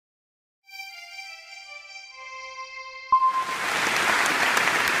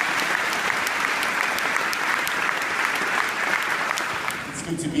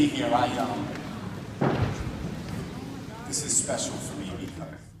good to be here. This is special for me because,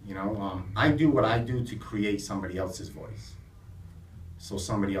 you know, I do what I do to create somebody else's voice, so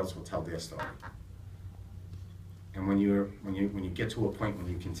somebody else will tell their story. And when you get to a point when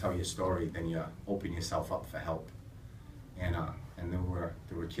you can tell your story, then you open yourself up for help. And there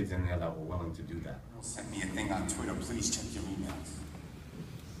were kids in there that were willing to do that. Sent me a thing on Twitter, please check your emails.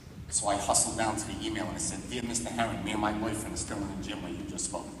 So I hustled down to the email and I said, dear Mr. Herren, me and my boyfriend are still in the gym where you just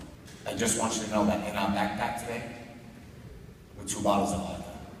spoke. I just want you to know that in our backpack today, were 2 bottles of vodka,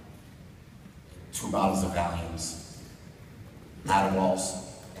 2 bottles of Valiums, Adderalls,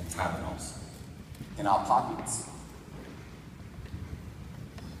 and Tylenols. In our pockets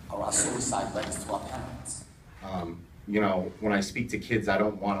are our suicide letters to our parents. You know, when I speak to kids, I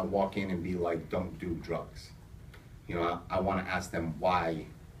don't want to walk in and be like, don't do drugs. You know, I want to ask them why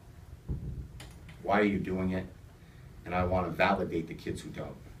are you doing it? And I want to validate the kids who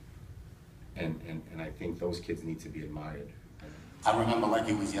don't. And I think those kids need to be admired. I remember like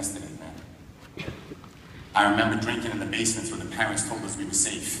it was yesterday, man. I remember drinking in the basements where the parents told us we were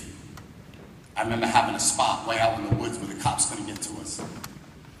safe. I remember having a spot way out in the woods where the cops couldn't get to us.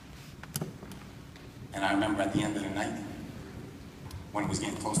 And I remember at the end of the night, when it was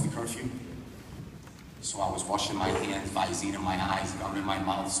getting close to curfew, so I was washing my hands, Visine in my eyes, gum in my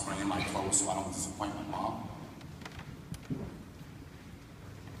mouth, spraying my clothes so I don't disappoint my mom.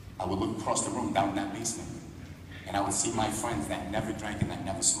 I would look across the room down in that basement, and I would see my friends that never drank and that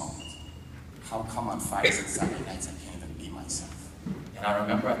never smoked. How come on Fridays and Saturday nights I can't even be myself? And I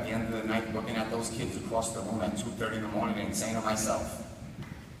remember at the end of the night looking at those kids across the room at 2:30 in the morning and saying to myself,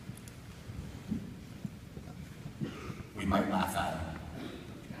 we might laugh at them,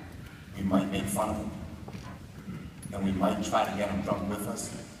 we might make fun of them, and we might try to get them drunk with us.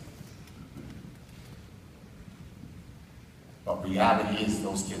 But reality is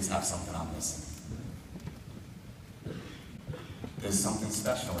those kids have something I'm missing. There's something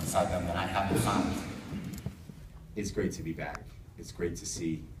special inside them that I haven't found. It's great to be back. It's great to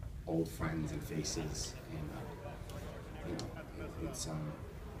see old friends and faces, and you know,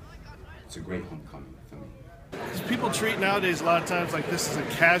 it's a great homecoming for me. People treat nowadays a lot of times like this is a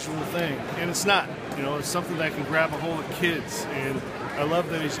casual thing, and it's not. You know, it's something that can grab a hold of kids, and I love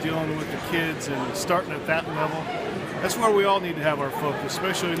that he's dealing with the kids and starting at that level. That's where we all need to have our focus,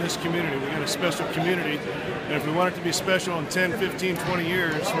 especially in this community. We got a special community, and if we want it to be special in 10, 15, 20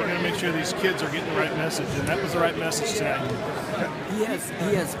 years, we're going to make sure these kids are getting the right message, and that was the right message tonight. He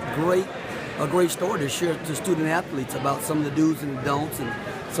has a great story to share to student athletes about some of the do's and the don'ts, and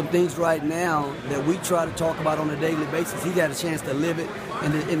some things right now that we try to talk about on a daily basis. He's had a chance to live it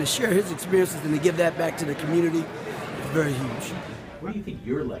and to share his experiences and to give that back to the community. It's very huge. What do you think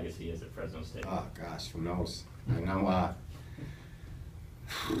your legacy is at Fresno State? Oh gosh, who knows? I know,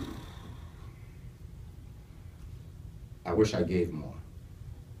 I wish I gave more.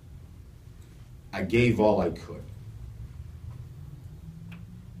 I gave all I could.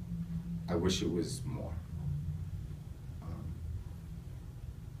 I wish it was more.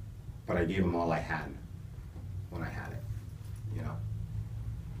 But I gave them all I had when I had it, you know?